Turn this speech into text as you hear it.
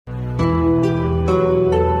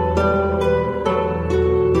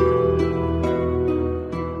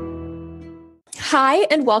Hi,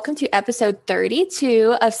 and welcome to episode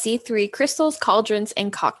 32 of C3 Crystals, Cauldrons,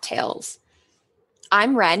 and Cocktails.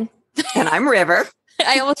 I'm Wren. And I'm River.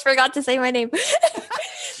 I almost forgot to say my name.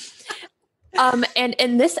 And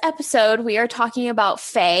in this episode, we are talking about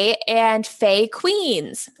Fae and Fae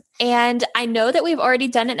Queens. And I know that we've already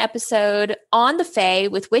done an episode on the Fae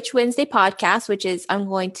with Witch Wednesday podcast, which is, I'm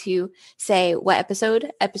going to say what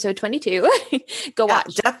episode? Episode 22. Go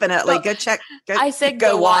watch. Definitely. Go check. I said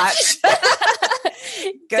go watch.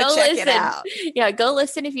 Go check it out. Yeah, go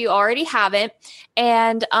listen if you already haven't.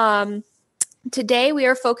 And today we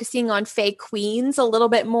are focusing on Fae Queens a little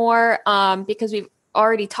bit more because we've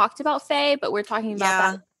already talked about Fae, but we're talking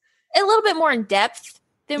about that a little bit more in depth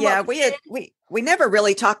than we never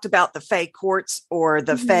really talked about the Fae courts or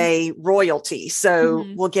the Fae royalty. So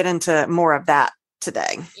we'll get into more of that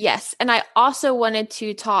today. Yes. And I also wanted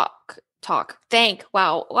to thank.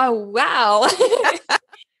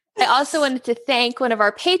 I also wanted to thank one of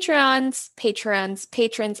our patrons,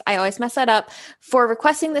 I always mess that up, for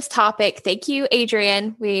requesting this topic. Thank you,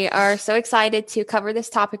 Adrian. We are so excited to cover this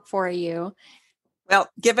topic for you. Well,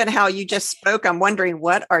 given how you just spoke, I'm wondering,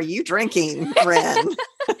 what are you drinking, Wren?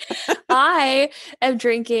 I am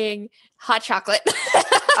drinking hot chocolate.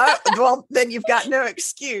 Well, then you've got no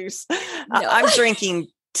excuse. No. I'm drinking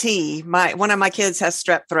tea. One of my kids has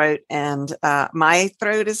strep throat, and my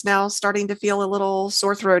throat is now starting to feel a little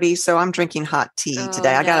sore throaty. So I'm drinking hot tea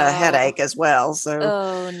today. I got a headache as well.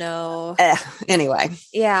 So anyway,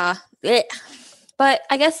 yeah. But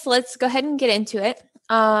I guess let's go ahead and get into it.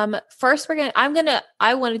 First,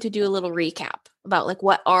 I wanted to do a little recap about like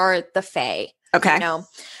what are the Fae. Okay.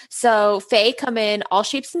 So Fae come in all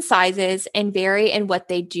shapes and sizes and vary in what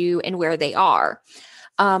they do and where they are.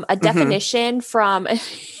 A definition from,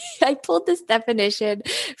 I pulled this definition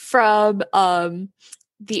from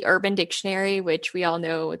the Urban Dictionary, which we all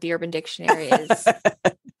know what the Urban Dictionary is.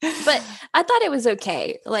 But I thought it was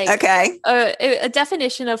okay. A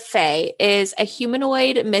definition of Fae is a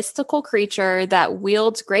humanoid mystical creature that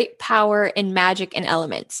wields great power in magic and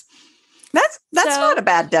elements. That's not a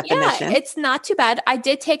bad definition. Yeah, it's not too bad. I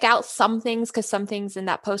did take out some things because some things in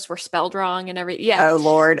that post were spelled wrong and everything. Yeah. Oh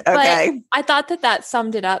Lord. Okay. But I thought that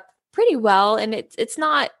summed it up pretty well, and it's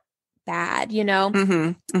not bad,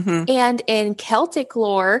 And in Celtic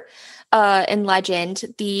lore and legend,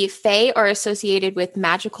 the Fae are associated with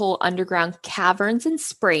magical underground caverns and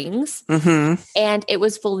springs. And it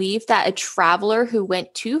was believed that a traveler who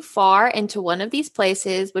went too far into one of these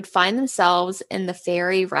places would find themselves in the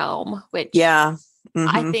fairy realm, which I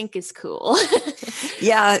think is cool.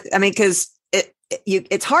 Yeah. I mean, because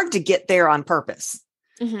it's hard to get there on purpose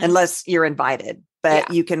unless you're invited.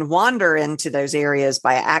 But you can wander into those areas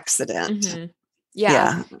by accident.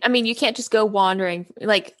 Yeah. I mean, you can't just go wandering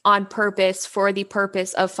like on purpose for the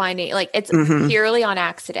purpose of finding, like it's purely on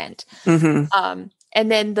accident. And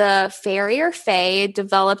then the fairy or fae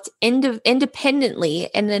developed independently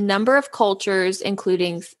in a number of cultures,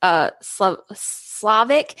 including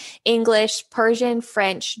Slavic, English, Persian,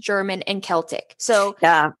 French, German, and Celtic. So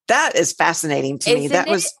yeah, that is fascinating to me. That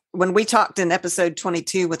was when we talked in episode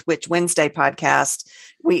 22 with Witch Wednesday podcast,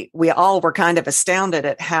 we all were kind of astounded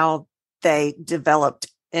at how they developed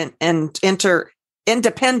and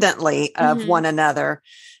independently of one another.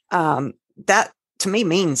 That to me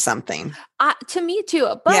means something. To me too.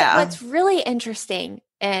 But what's really interesting,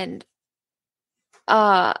 and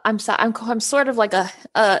I'm sort of like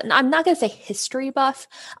I'm not going to say history buff.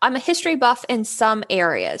 I'm a history buff in some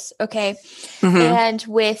areas. Okay. And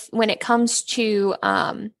when it comes to,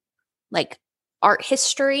 like art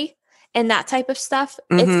history and that type of stuff,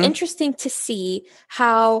 it's interesting to see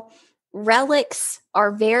how relics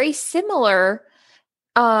are very similar,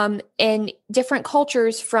 in different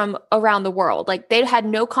cultures from around the world. Like they had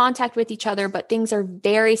no contact with each other, but things are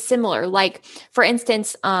very similar. Like for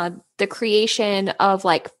instance, the creation of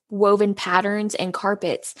like woven patterns and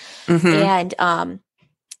carpets and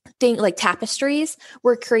like tapestries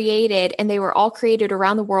were created, and they were all created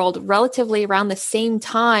around the world relatively around the same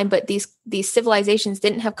time, but these civilizations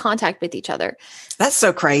didn't have contact with each other. That's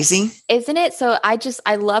so crazy, isn't it? So I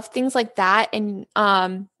love things like that. And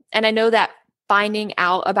I know that finding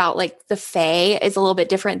out about like the Fae is a little bit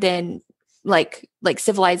different than like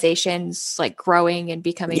civilizations like growing and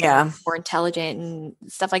becoming more intelligent and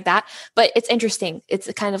stuff like that. But it's interesting. It's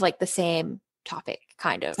kind of like the same topic,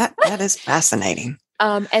 kind of. That is fascinating.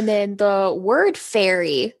 And then the word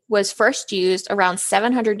fairy was first used around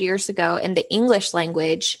 700 years ago in the English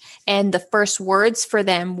language. And the first words for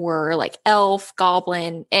them were like elf,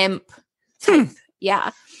 goblin, imp. Yeah.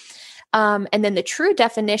 And then the true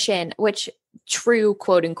definition, which true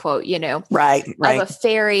quote unquote, right. of a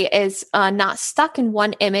fairy is not stuck in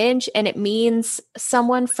one image, and it means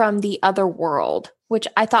someone from the other world, which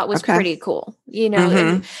I thought was pretty cool.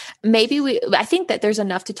 And maybe I think that there's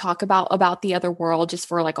enough to talk about the other world just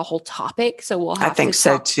for like a whole topic. So we'll have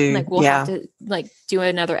so too. Like we'll have to like do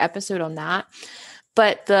another episode on that.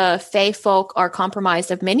 But the Fae folk are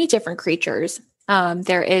comprised of many different creatures.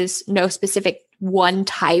 There is no specific one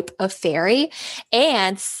type of fairy.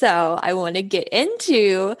 And so I want to get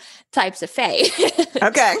into types of Fae.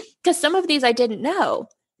 Okay. Because some of these I didn't know.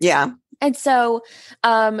 Yeah. And so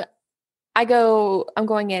I'm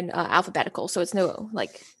going in alphabetical. So it's no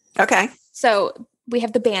like. Okay. So we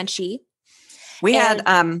have the Banshee. We had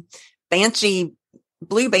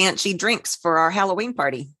blue Banshee drinks for our Halloween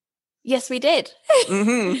party. Yes, we did.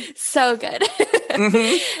 Mm-hmm. So good.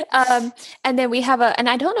 Mm-hmm. And then we have and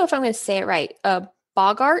I don't know if I'm going to say it right, a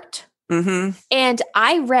Boggart. Mm-hmm. And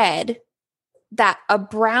I read that a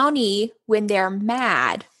brownie, when they're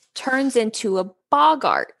mad, turns into a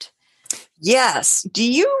Boggart. Yes.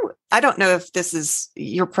 I don't know if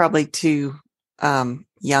you're probably too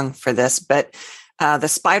young for this, but the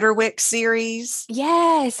Spiderwick series.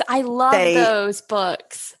 Yes, I love those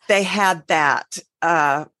books. They had that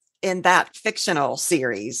in that fictional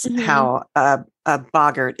series, how a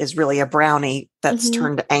Boggart is really a brownie that's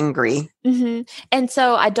turned angry. Mm-hmm. And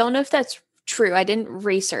so I don't know if that's true. I didn't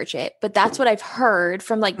research it, but that's what I've heard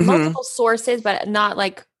from like multiple sources, but not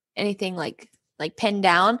like anything like pinned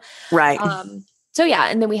down. Right. So yeah,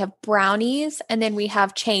 and then we have brownies, and then we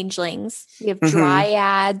have changelings. We have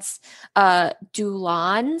dryads,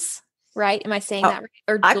 Dulans, right? Am I saying that right?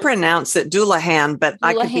 Or I pronounce it Doulahan, but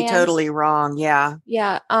I could be totally wrong. Yeah.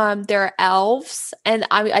 Yeah. There are elves, and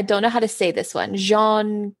I don't know how to say this one.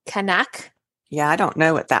 Jean Canak. Yeah, I don't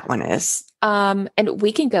know what that one is. And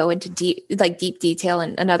we can go into deep detail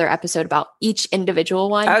in another episode about each individual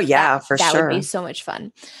one. Oh yeah, for sure. That would be so much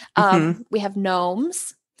fun. We have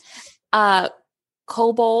gnomes,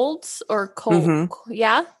 kobolds or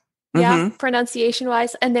pronunciation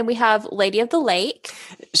wise. And then we have Lady of the Lake.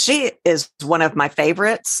 She is one of my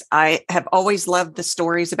favorites. I have always loved the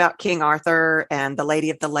stories about King Arthur and the Lady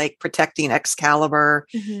of the Lake protecting Excalibur.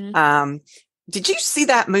 Did you see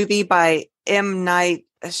that movie by M. Night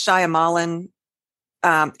Shyamalan?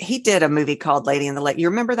 He did a movie called Lady in the Lake. You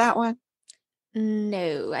remember that one?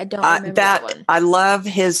 No, I don't remember that one. I love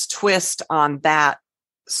his twist on that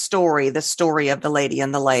story, the story of the Lady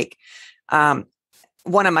in the Lake.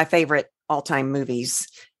 One of my favorite all-time movies.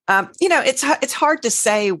 It's hard to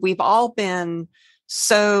say. We've all been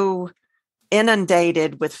so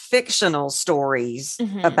inundated with fictional stories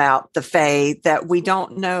about the Fae that we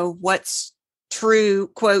don't know what's true,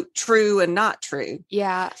 quote, true and not true.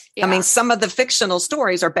 Yeah. I mean, some of the fictional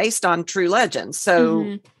stories are based on true legends.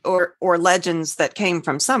 So, or legends that came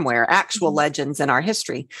from somewhere, actual legends in our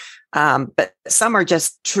history. But some are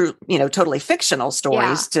just true, totally fictional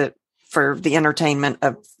stories for the entertainment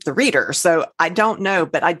of the reader. So I don't know,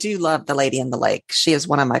 but I do love the Lady in the Lake. She is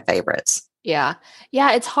one of my favorites. Yeah.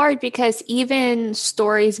 Yeah. It's hard because even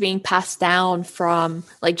stories being passed down from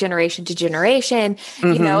like generation to generation,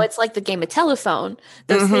 it's like the game of telephone.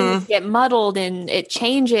 Those things get muddled and it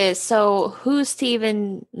changes. So who's to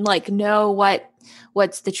even like know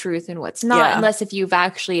what's the truth and what's not, unless if you've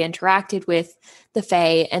actually interacted with the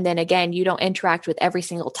Fae. And then again, you don't interact with every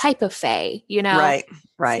single type of Fae,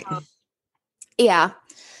 Right. Yeah.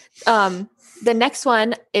 The next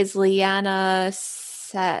one is Liana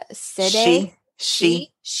Sede.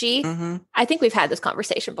 She. I think we've had this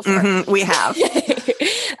conversation before. We have.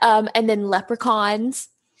 And then leprechauns,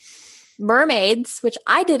 mermaids, which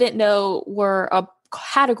I didn't know were a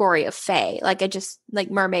category of Fae. Like I just like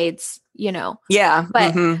mermaids, Yeah.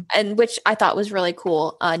 But and which I thought was really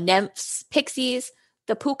cool. Nymphs, pixies,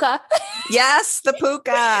 the puka. Yes, the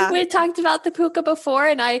puka. We talked about the puka before,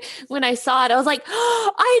 and when I saw it, I was like,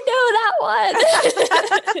 oh, I know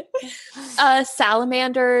that one.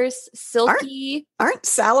 Salamanders, silky. Aren't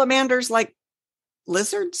salamanders like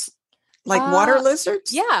lizards? Like water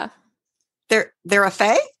lizards? Yeah. They're a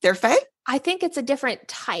Fae? They're Fae? I think it's a different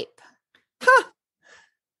type. Huh.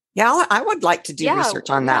 Yeah, I would like to do research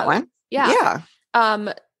on that one. Yeah.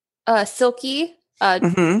 Silky. I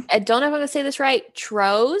don't know if I'm going to say this right.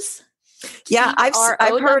 Trose. Yeah, I've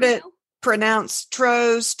heard it pronounced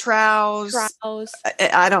Trose, Trows.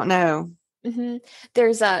 I don't know.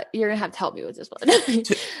 There's you're going to have to help me with this one.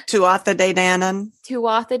 Tuatha De Danann.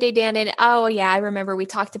 Tuatha De Danann. Oh yeah, I remember we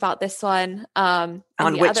talked about this one on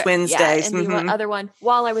Witch Wednesdays. And the other one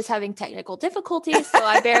while I was having technical difficulties, so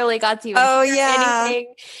I barely got to even hear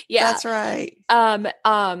anything. Yeah, that's right.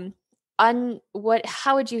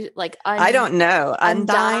 how would you like? I don't know.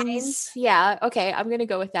 Undines? Yeah. Okay. I'm going to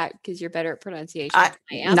go with that because you're better at pronunciation than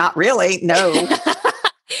I am. Not really. No.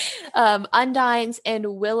 Undines and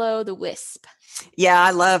Will-o'-the-Wisp. Yeah,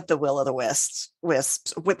 I love the Will-o'-the-Wisps.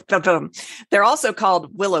 With they're also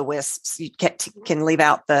called Will-o'-wisps. You can leave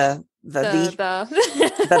out the.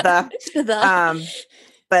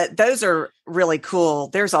 But those are really cool.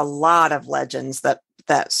 There's a lot of legends that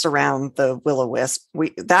surround the Will-o'-wisp.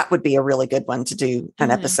 That would be a really good one to do an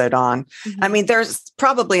episode on. I mean, there's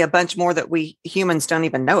probably a bunch more that we humans don't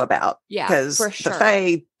even know about. Yeah, because for sure. The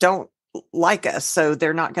Fae don't like us, so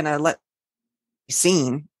they're not going to let be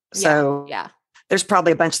seen. So yeah, there's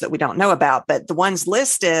probably a bunch that we don't know about, but the ones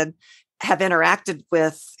listed have interacted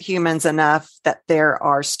with humans enough that there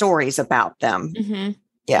are stories about them.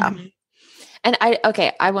 Yeah. And I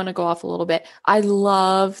want to go off a little bit. I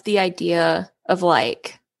love the idea of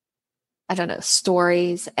like, I don't know,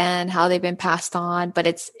 stories and how they've been passed on, but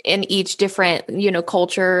it's in each different,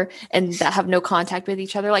 culture and that have no contact with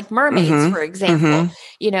each other, like mermaids, for example.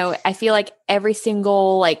 I feel like every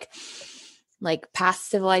single like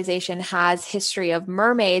past civilization has history of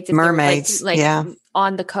mermaids.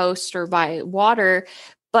 On the coast or by water,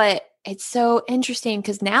 but it's so interesting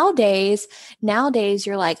because nowadays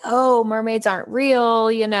you're like, oh, mermaids aren't real,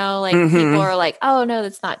 people are like, oh no,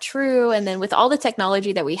 that's not true. And then with all the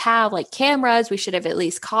technology that we have, like cameras, we should have at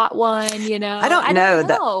least caught one, I don't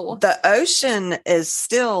know. The ocean is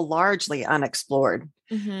still largely unexplored.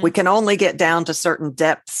 We can only get down to certain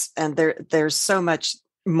depths, and there's so much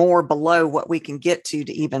more below what we can get to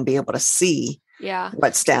even be able to see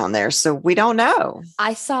what's down there. So we don't know.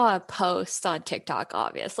 I saw a post on TikTok,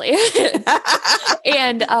 obviously.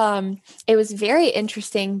 And it was very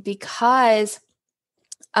interesting because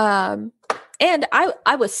and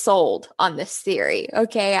I was sold on this theory.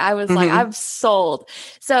 Okay. I was like, I'm sold.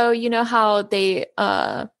 So you know how they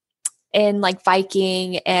in like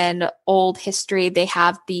Viking and old history, they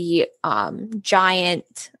have the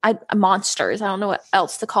giant monsters. I don't know what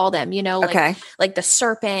else to call them, like the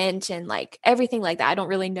serpent and like everything like that. I don't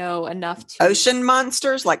really know enough to ocean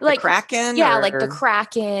monsters like the Kraken. Yeah, like the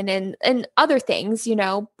Kraken and other things,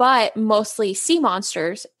 but mostly sea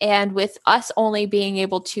monsters. And with us only being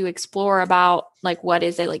able to explore about like, what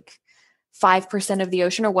is it, like 5% of the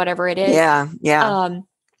ocean or whatever it is. Yeah.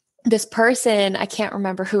 This person, I can't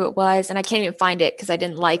remember who it was, and I can't even find it because I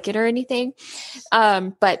didn't like it or anything.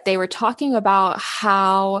 But they were talking about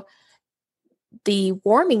how the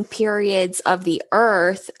warming periods of the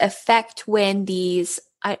earth affect when these,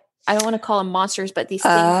 I don't want to call them monsters, but these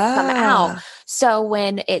things come out. So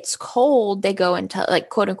when it's cold, they go into like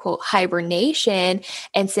quote unquote hibernation.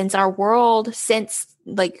 And since our world,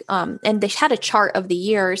 and they had a chart of the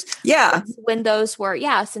years. Yeah. When those were,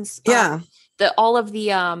 all of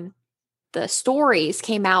the stories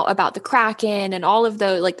came out about the Kraken and all of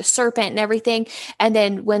the like the serpent and everything. And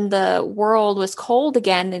then when the world was cold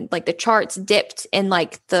again and like the charts dipped in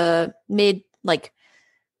like the mid like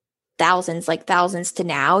thousands to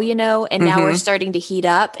now, and now we're starting to heat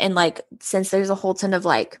up. And like, since there's a whole ton of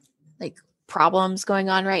like problems going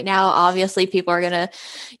on right now, obviously people are gonna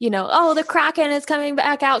oh, the Kraken is coming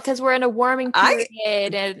back out because we're in a warming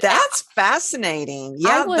period. And that's fascinating.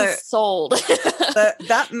 I was sold.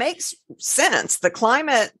 That makes sense. The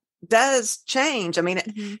climate does change. I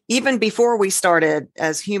mean, even before we started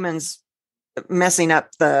as humans messing up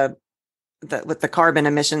with the carbon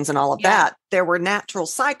emissions and all of that, there were natural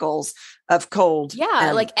cycles of cold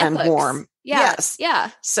and warm. Yeah. Yes. Yeah.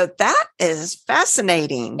 So that is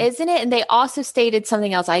fascinating. Isn't it? And they also stated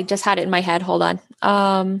something else. I just had it in my head. Hold on.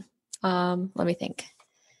 Let me think.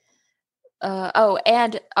 There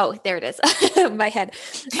it is. My head.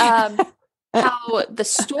 How the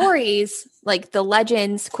stories, like the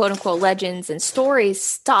legends, quote unquote legends and stories,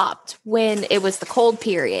 stopped when it was the cold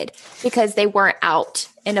period because they weren't out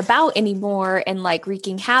and about anymore and like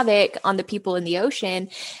wreaking havoc on the people in the ocean.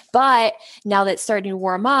 But now that it's starting to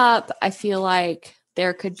warm up, I feel like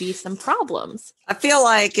there could be some problems. I feel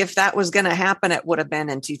like if that was going to happen, it would have been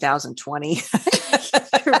in 2020.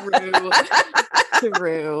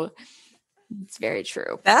 True. It's very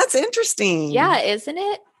true. That's interesting. Yeah, isn't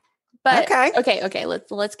it? But okay.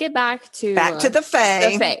 Let's get back to the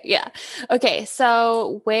Fae. The Fae, yeah. Okay,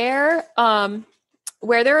 so where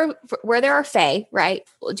there are Fae, right?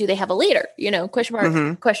 Do they have a leader? Question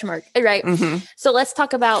mark, right? So let's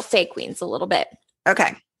talk about Fae Queens a little bit.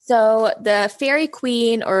 Okay. So the fairy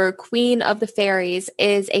queen or queen of the fairies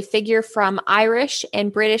is a figure from Irish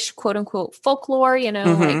and British quote unquote folklore,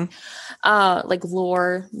 like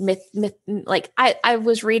lore, myth, like I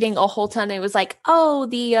was reading a whole ton. It was like, oh,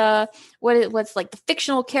 the what's like the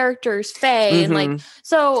fictional characters, Fae, and like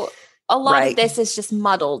so a lot of this is just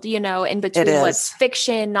muddled, in between what's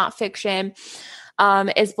fiction, not fiction,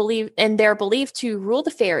 is believed, and they're believed to rule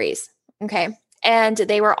the fairies. Okay. And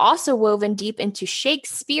they were also woven deep into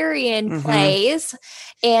Shakespearean plays.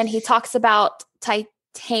 And he talks about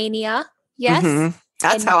Titania. Yes.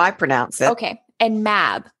 That's how I pronounce it. Okay. And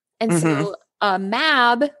Mab. And so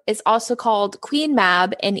Mab is also called Queen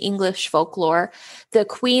Mab in English folklore, the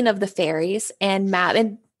queen of the fairies, and Mab.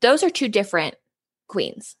 And those are two different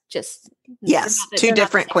queens. Two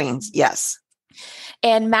different queens. Yes.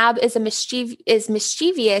 And Mab is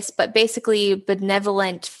mischievous, but basically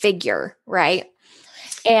benevolent figure, right?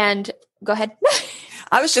 And go ahead.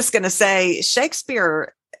 I was just going to say,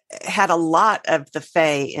 Shakespeare had a lot of the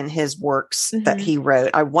Fae in his works that he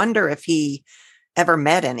wrote. I wonder if he ever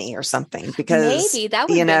met any or something, because maybe that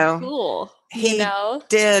would be cool. He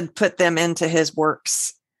did put them into his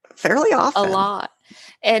works fairly often. A lot.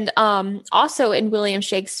 And also in William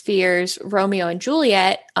Shakespeare's Romeo and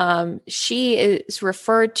Juliet, she is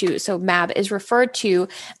referred to, so Mab is referred to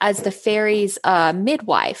as the fairy's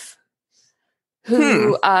midwife,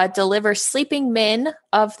 who delivers sleeping men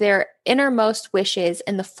of their innermost wishes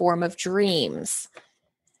in the form of dreams.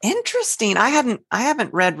 Interesting. I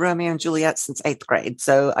haven't read Romeo and Juliet since 8th grade,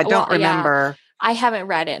 so I don't remember. Yeah. I haven't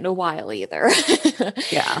read it in a while either.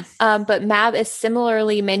 Yeah. But Mab is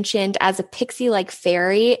similarly mentioned as a pixie-like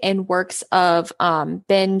fairy in works of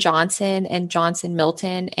Ben Jonson and Johnson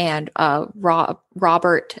Milton and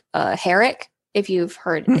Robert Herrick, if you've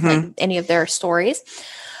heard any of their stories.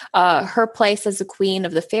 Her place as the queen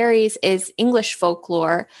of the fairies is English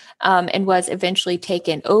folklore, and was eventually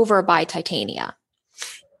taken over by Titania.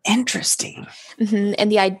 Interesting.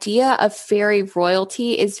 And the idea of fairy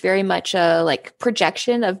royalty is very much a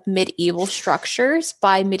projection of medieval structures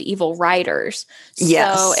by medieval writers.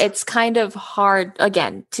 Yes. So it's kind of hard,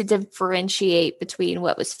 again, to differentiate between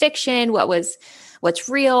what was fiction, what's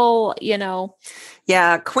real,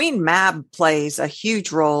 Yeah, Queen Mab plays a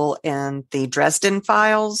huge role in the Dresden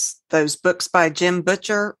Files, those books by Jim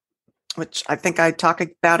Butcher, which I think I talk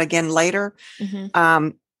about again later.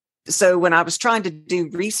 So when I was trying to do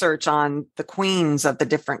research on the queens of the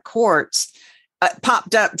different courts,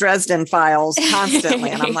 popped up Dresden Files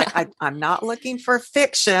constantly. And I'm like, I'm not looking for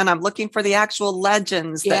fiction. I'm looking for the actual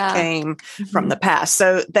legends that came from the past.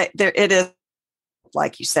 So it is,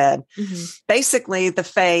 like you said, basically the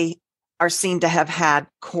Fae are seen to have had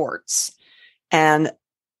courts. And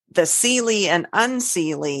the Seelie and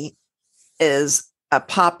Unseelie is a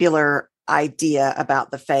popular idea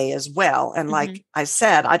about the Fae as well. And like I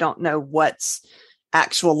said, I don't know what's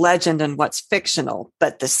actual legend and what's fictional,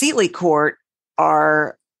 but the Seelie court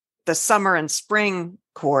are the summer and spring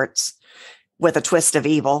courts with a twist of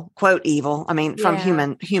evil, quote evil. I mean, from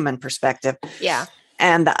human perspective. Yeah.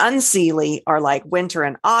 And the Unseelie are like winter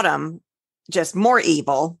and autumn, just more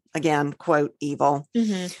evil, again, quote evil.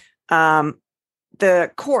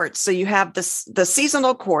 The courts, so you have the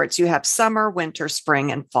seasonal courts, you have summer, winter, spring,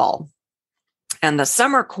 and fall. And the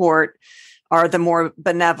summer court are the more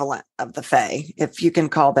benevolent of the Fae, if you can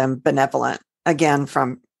call them benevolent, again,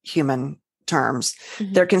 from human terms.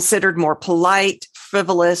 They're considered more polite,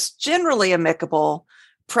 frivolous, generally amicable,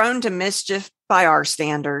 prone to mischief by our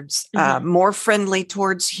standards, more friendly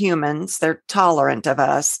towards humans. They're tolerant of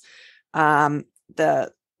us. Their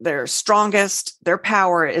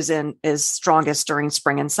power is strongest during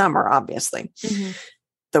spring and summer, obviously.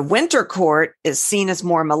 The winter court is seen as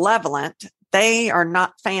more malevolent. They are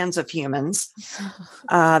not fans of humans.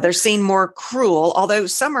 They're seen more cruel, although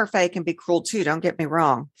summer Fae can be cruel too, don't get me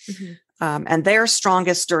wrong. And they're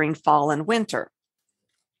strongest during fall and winter.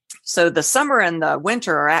 So the summer and the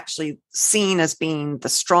winter are actually seen as being the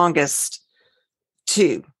strongest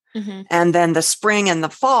too. And then the spring and the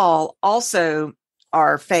fall also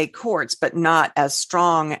are Fae courts, but not as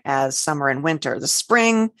strong as summer and winter. The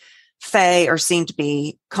spring Fae are seen to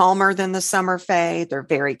be calmer than the summer Fae. They're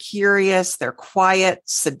very curious. They're quiet,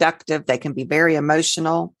 seductive. They can be very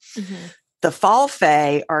emotional. The fall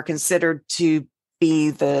Fae are considered to be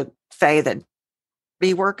the Fae that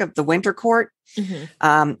rework of the winter court.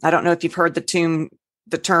 I don't know if you've heard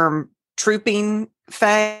the term trooping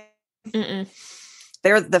Fae.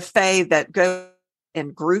 They're the Fae that go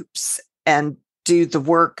in groups and do the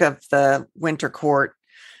work of the winter court.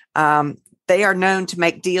 They are known to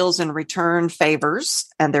make deals and return favors,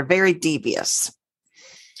 and they're very devious.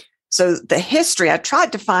 So the history, I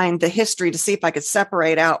tried to find the history to see if I could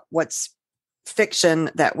separate out what's fiction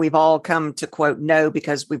that we've all come to quote know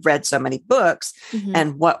because we've read so many books,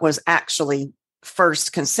 and what was actually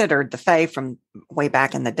first considered the Fae from way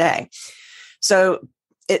back in the day. So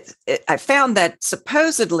I found that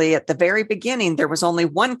supposedly at the very beginning, there was only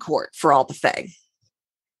one court for all the Fae.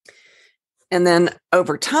 And then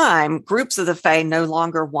over time, groups of the Fae no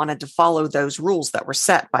longer wanted to follow those rules that were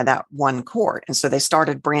set by that one court. And so they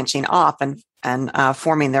started branching off and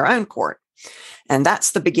forming their own court. And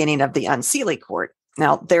that's the beginning of the Unseelie Court.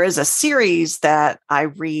 Now, there is a series that I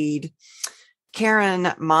read.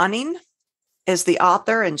 Karen Manning is the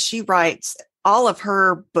author, and she writes, all of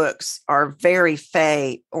her books are very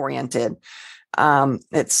Fae oriented.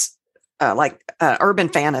 It's like urban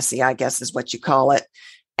fantasy, I guess is what you call it.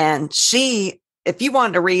 And if you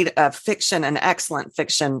want to read an excellent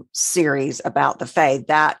fiction series about the Fae,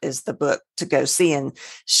 that is the book to go see. And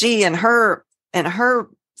she, in her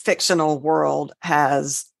fictional world,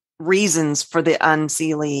 has reasons for the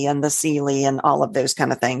Unseelie and the Seelie and all of those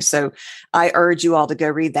kind of things. So I urge you all to go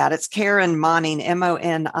read that. It's Karen Manning,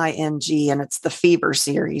 Moning, and it's the Fever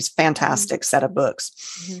series. Fantastic set of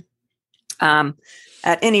books.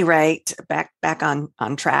 At any rate, back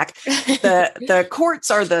on track, the courts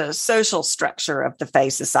are the social structure of the Fae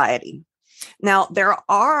society. Now, there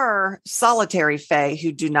are solitary Fae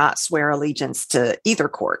who do not swear allegiance to either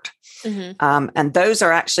court. And those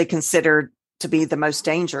are actually considered to be the most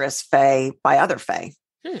dangerous Fae by other Fae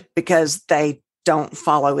because they don't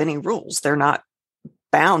follow any rules. They're not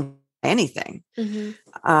bound to anything.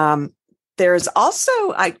 There's also,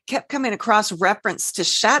 I kept coming across reference to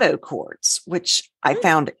shadow courts, which I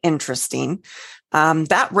found interesting.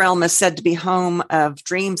 That realm is said to be home of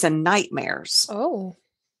dreams and nightmares. Oh.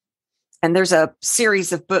 And there's a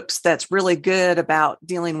series of books that's really good about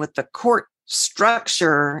dealing with the court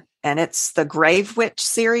structure, and it's the Grave Witch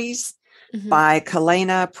series by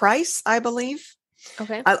Kalena Price, I believe.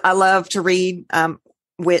 Okay. I love to read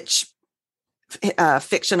witch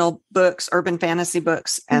fictional books, urban fantasy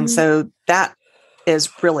books. And so that is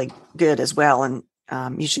really good as well. And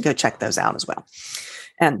you should go check those out as well.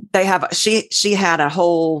 And they have, she had a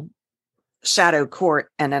whole shadow court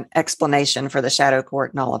and an explanation for the shadow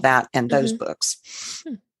court and all of that in those books.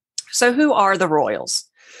 So who are the royals?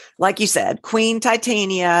 Like you said, Queen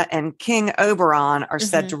Titania and King Oberon are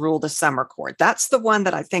said to rule the summer court. That's the one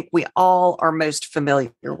that I think we all are most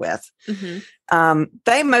familiar with.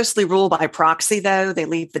 They mostly rule by proxy, though. They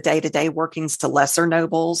leave the day-to-day workings to lesser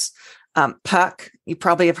nobles. Puck, you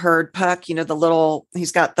probably have heard Puck,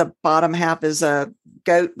 he's got the bottom half is a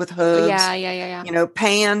goat with hooves. Yeah.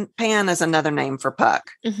 Pan is another name for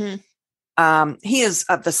Puck. He is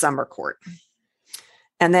of the summer court.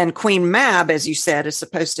 And then Queen Mab, as you said, is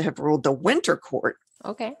supposed to have ruled the winter court.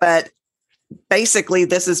 Okay. But basically,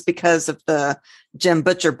 this is because of the Jim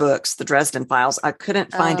Butcher books, the Dresden Files. I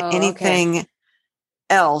couldn't find anything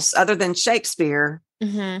else other than Shakespeare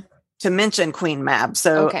to mention Queen Mab.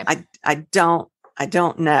 So I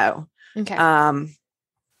don't know. Okay.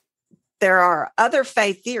 There are other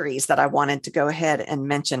Fae theories that I wanted to go ahead and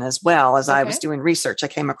mention as well. As I was doing research, I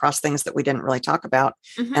came across things that we didn't really talk about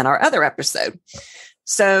in our other episode.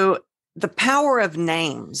 So the power of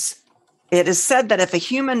names. It is said that if a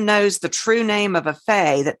human knows the true name of a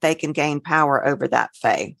Fae, that they can gain power over that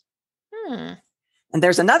Fae. And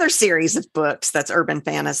there's another series of books that's urban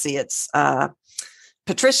fantasy. It's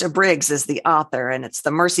Patricia Briggs is the author, and it's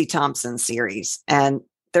the Mercy Thompson series. And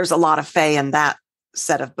there's a lot of Fae in that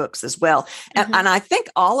set of books as well. And I think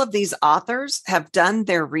all of these authors have done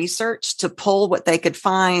their research to pull what they could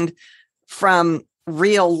find from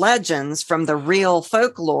real legends, from the real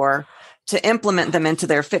folklore, to implement them into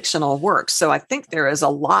their fictional works. So I think there is a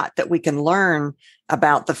lot that we can learn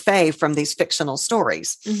about the Fae from these fictional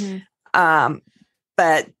stories.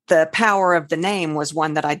 But the power of the name was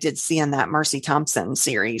one that I did see in that Mercy Thompson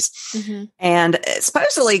series. And it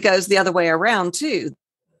supposedly goes the other way around too.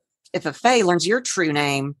 If a Fae learns your true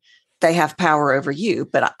name, they have power over you.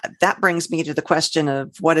 But that brings me to the question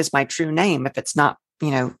of what is my true name? If it's not,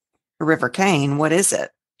 River Cane, what is it?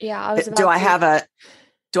 Yeah. I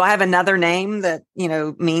have another name that,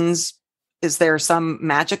 means, is there some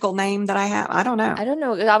magical name that I have? I don't know.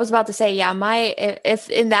 I was about to say, if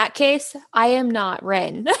in that case, I am not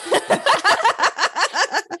Wren.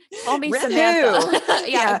 Call me Wren Samantha.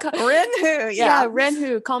 Wren who? Yeah, Wren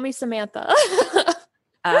who. Call me Samantha.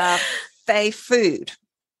 Fae food.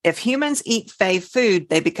 If humans eat Fae food,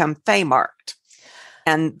 they become Fae marked.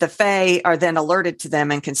 And the Fae are then alerted to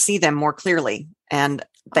them and can see them more clearly. And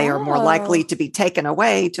they are more likely to be taken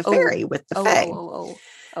away to ferry with the Fae.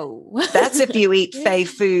 Oh. That's if you eat Fae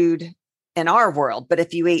food in our world. But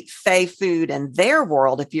if you eat Fae food in their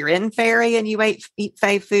world, if you're in fairy and you eat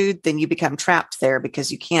Fae food, then you become trapped there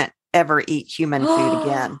because you can't ever eat human food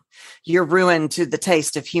again. You're ruined to the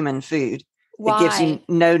taste of human food. Why? It gives you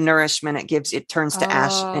no nourishment. It turns to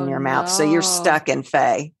ash in your mouth. So you're stuck in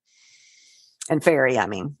Fae and fairy, I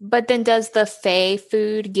mean. But then does the Fae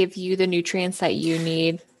food give you the nutrients that you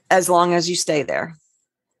need? As long as you stay there.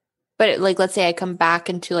 But let's say I come back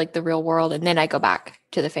into like the real world and then I go back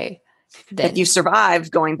to the Fae. If you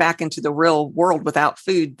survived going back into the real world without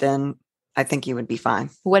food, then I think you would be fine.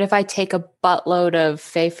 What if I take a buttload of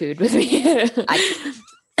Fae food with me? I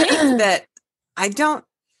think that I don't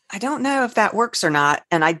know if that works or not.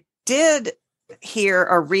 And I did hear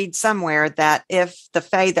or read somewhere that if the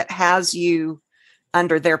Fae that has you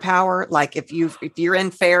under their power, like if you're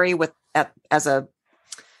in fairy as a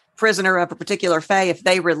prisoner of a particular Fae, if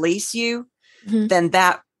they release you, then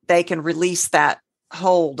that they can release that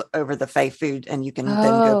hold over the Fae food and you can then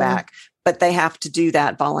go back. But they have to do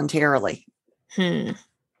that voluntarily. And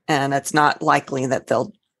it's not likely that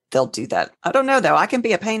they'll do that. I don't know though. I can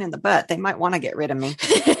be a pain in the butt. They might want to get rid of me.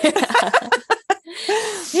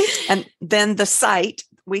 And then the site,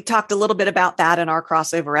 we talked a little bit about that in our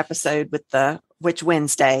crossover episode with the Witch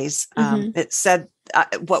Wednesdays. It said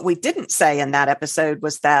what we didn't say in that episode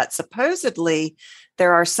was that supposedly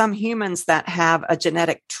there are some humans that have a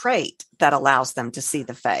genetic trait that allows them to see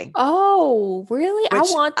the Fae. Oh, really? I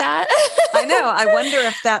want that. I know. I wonder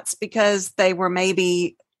if that's because they were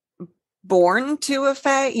maybe born to a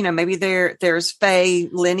Fae. You know, maybe there's Fae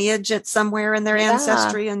lineage at somewhere in their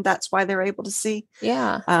ancestry, and that's why they're able to see.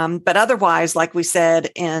 Yeah. But otherwise, like we said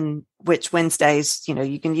in Witch Wednesdays, you know,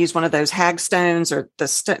 you can use one of those hag stones or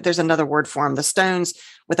there's another word for them, the stones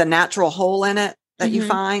with a natural hole in it that you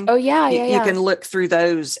find. Oh yeah, you can look through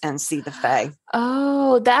those and see the Fae.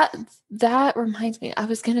 Oh, that reminds me. I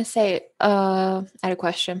was gonna say, I had a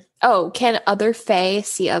question. Oh, can other Fae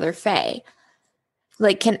see other Fae?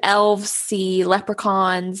 Like, can elves see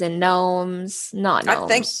leprechauns and gnomes? Not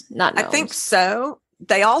gnomes. I think so.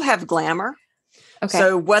 They all have glamour. Okay.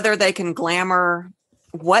 So whether they can glamour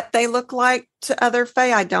what they look like to other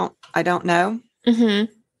Fae, I don't know. I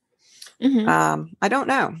don't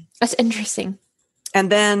know. That's interesting. And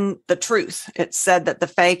then the truth. It said that the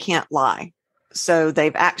Fae can't lie. So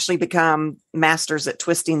they've actually become masters at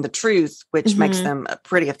twisting the truth, which makes them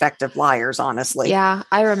pretty effective liars, honestly. Yeah,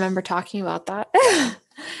 I remember talking about that.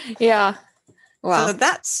 Yeah. Wow. So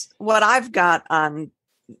that's what I've got on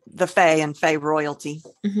the Fae and Fae royalty.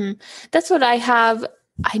 That's what I have.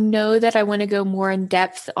 I know that I want to go more in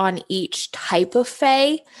depth on each type of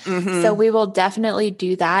Fae. So we will definitely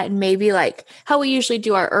do that. And maybe like how we usually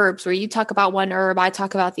do our herbs, where you talk about one herb, I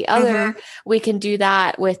talk about the other. We can do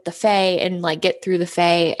that with the Fae and like get through the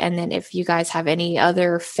Fae. And then if you guys have any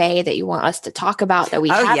other Fae that you want us to talk about that we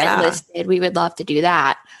haven't listed, we would love to do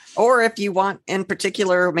that. Or if you want in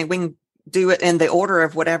particular, I mean, we can do it in the order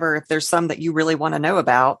of whatever. If there's some that you really want to know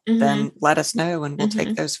about, then let us know and we'll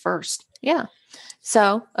take those first. Yeah.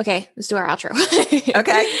 So, okay, let's do our outro.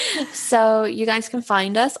 Okay. So you guys can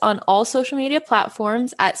find us on all social media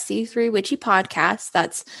platforms at C3 Witchy Podcast.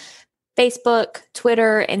 That's Facebook,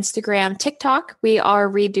 Twitter, Instagram, TikTok. We are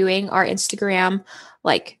redoing our Instagram,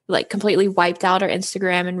 like completely wiped out our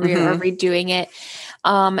Instagram and we are redoing it.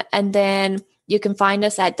 And then you can find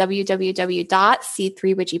us at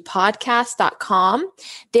www.c3witchypodcast.com.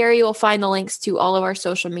 There you will find the links to all of our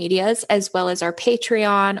social medias, as well as our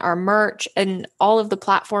Patreon, our merch, and all of the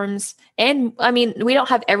platforms. And I mean, we don't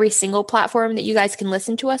have every single platform that you guys can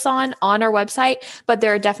listen to us on our website, but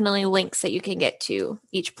there are definitely links that you can get to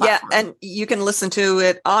each platform. Yeah, and you can listen to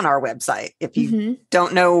it on our website. If you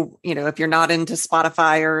don't know, if you're not into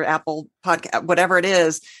Spotify or Apple Podcast, whatever it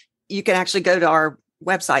is, you can actually go to our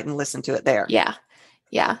website and listen to it there. Yeah.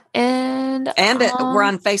 And we're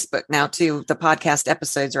on Facebook now too. The podcast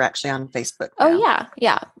episodes are actually on Facebook now. Oh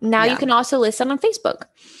yeah. Now you can also listen on Facebook.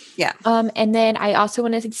 Yeah. And then I also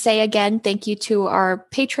wanted to say again, thank you to our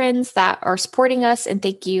patrons that are supporting us, and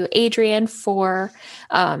thank you, Adrian, for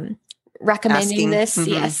recommending this.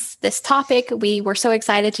 Yes, this topic. We were so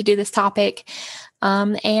excited to do this topic.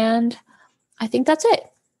 And I think that's it.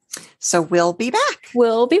 So we'll be back.